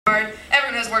hard.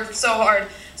 Everyone has worked so hard.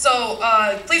 So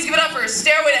please give it up for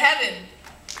Stairway to Heaven.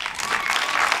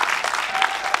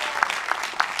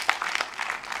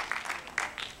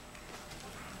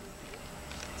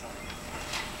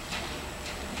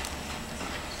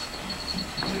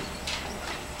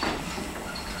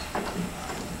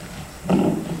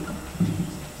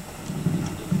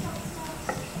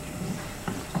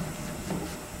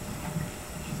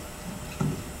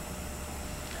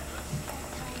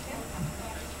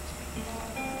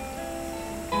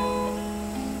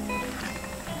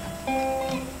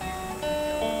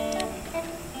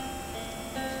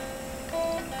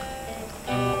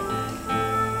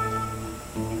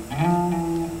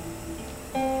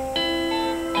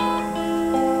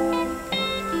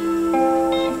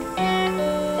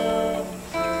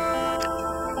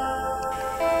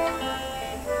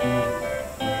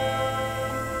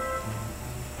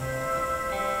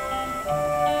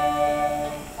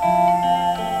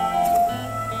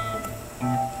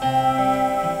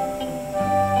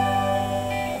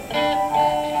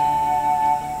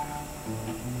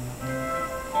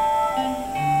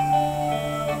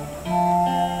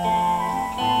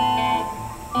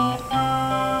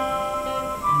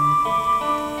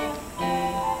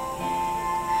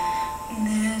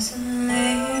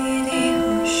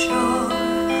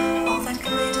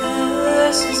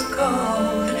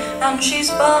 And she's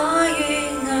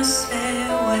buying a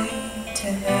stairway to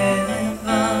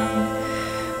heaven.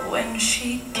 When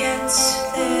she gets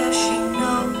there, she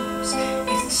knows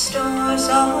if the stores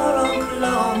are all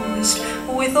closed,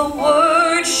 with a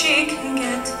word she can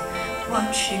get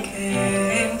what she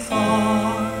came for.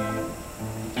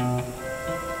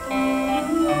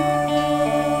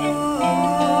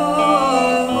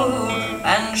 Ooh,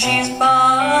 and she's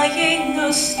buying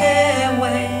a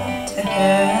stairway to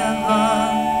heaven.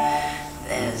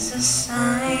 There's a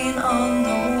sign on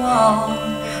the wall,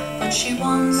 but she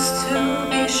wants to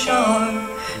be sure,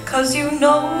 'cause you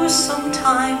know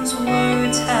sometimes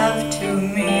words have two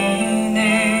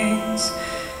meanings.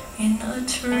 In a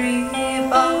tree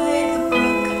by the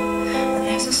brook,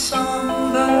 there's a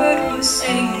songbird who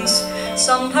sings.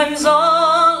 Sometimes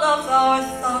all of our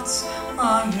thoughts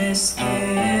are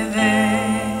misgiving.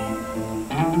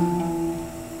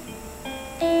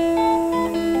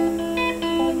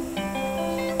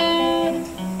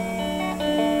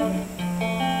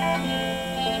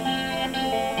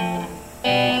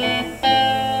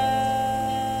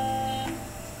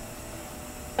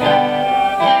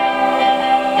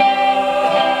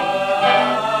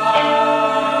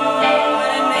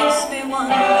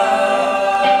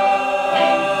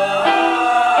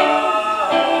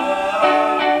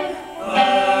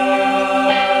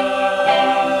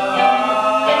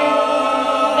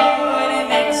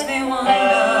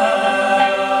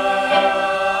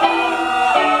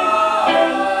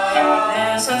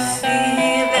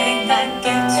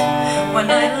 When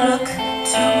I look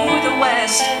to the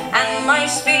west and my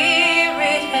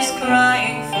spirit is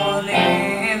crying for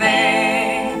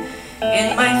leaving, in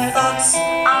my thoughts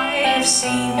I have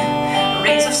seen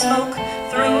rings of smoke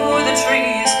through the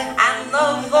trees and the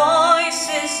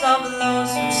voices of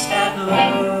those who stand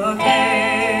looking.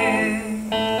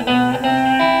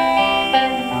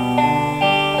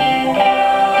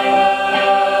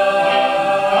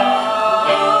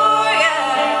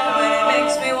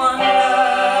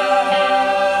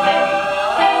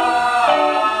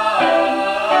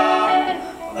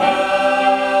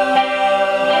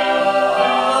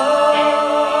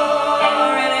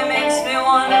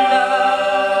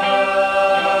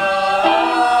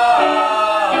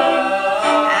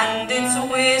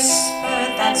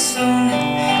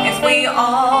 We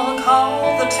all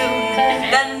call the tune,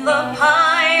 then the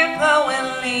piper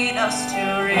will lead us to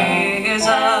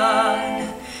reason,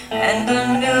 and a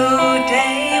new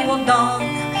day will dawn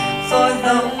for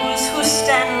those who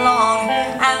stand long,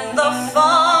 and the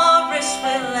forest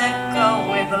will echo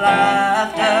with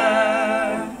laughter.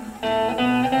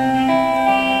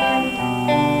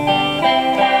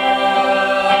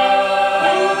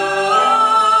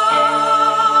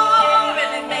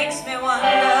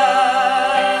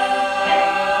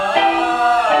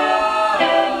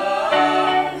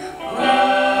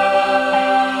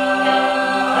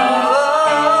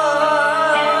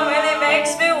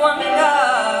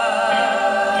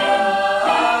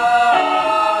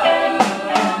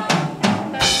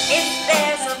 If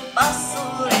there's a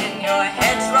bustle in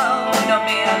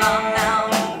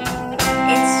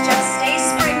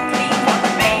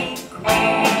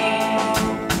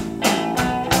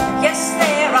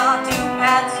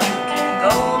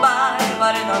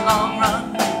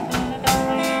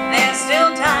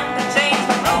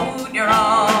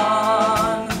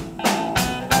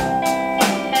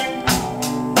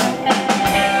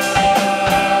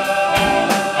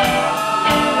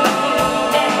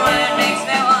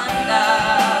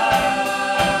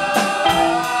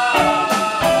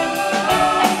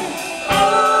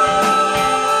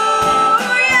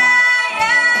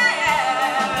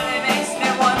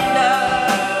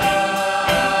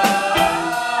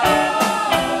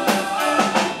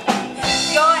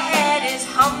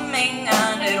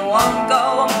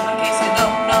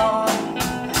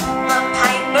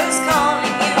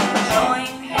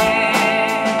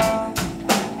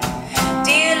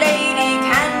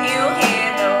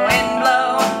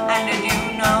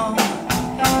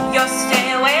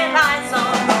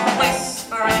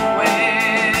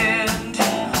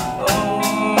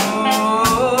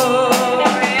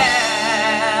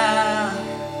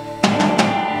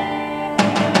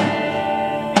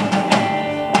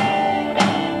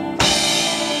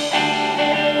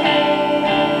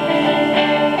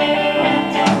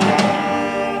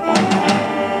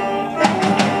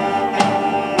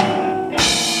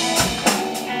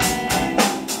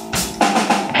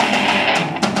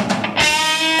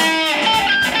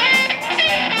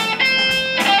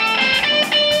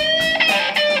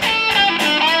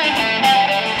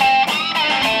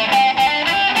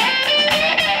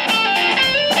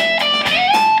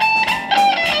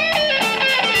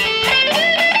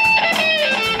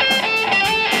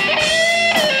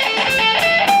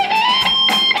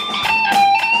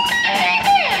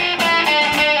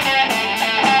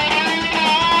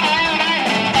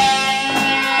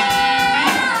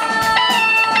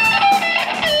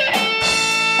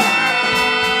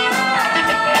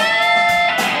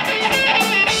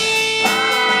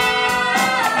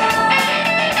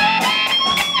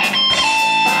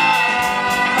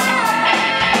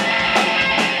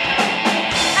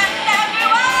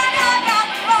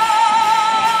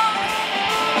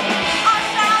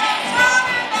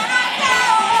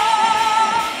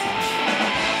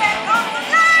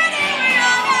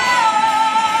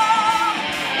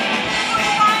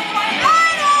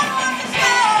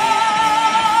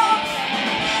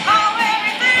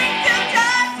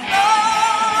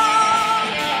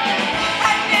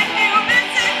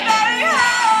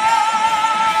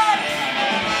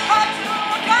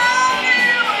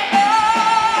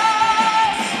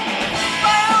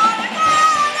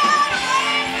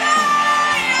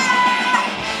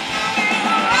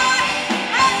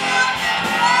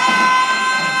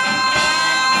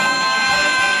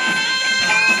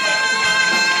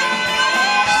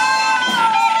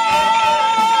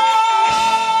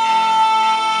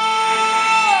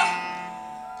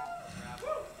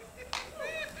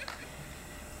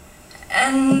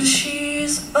and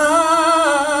she's buying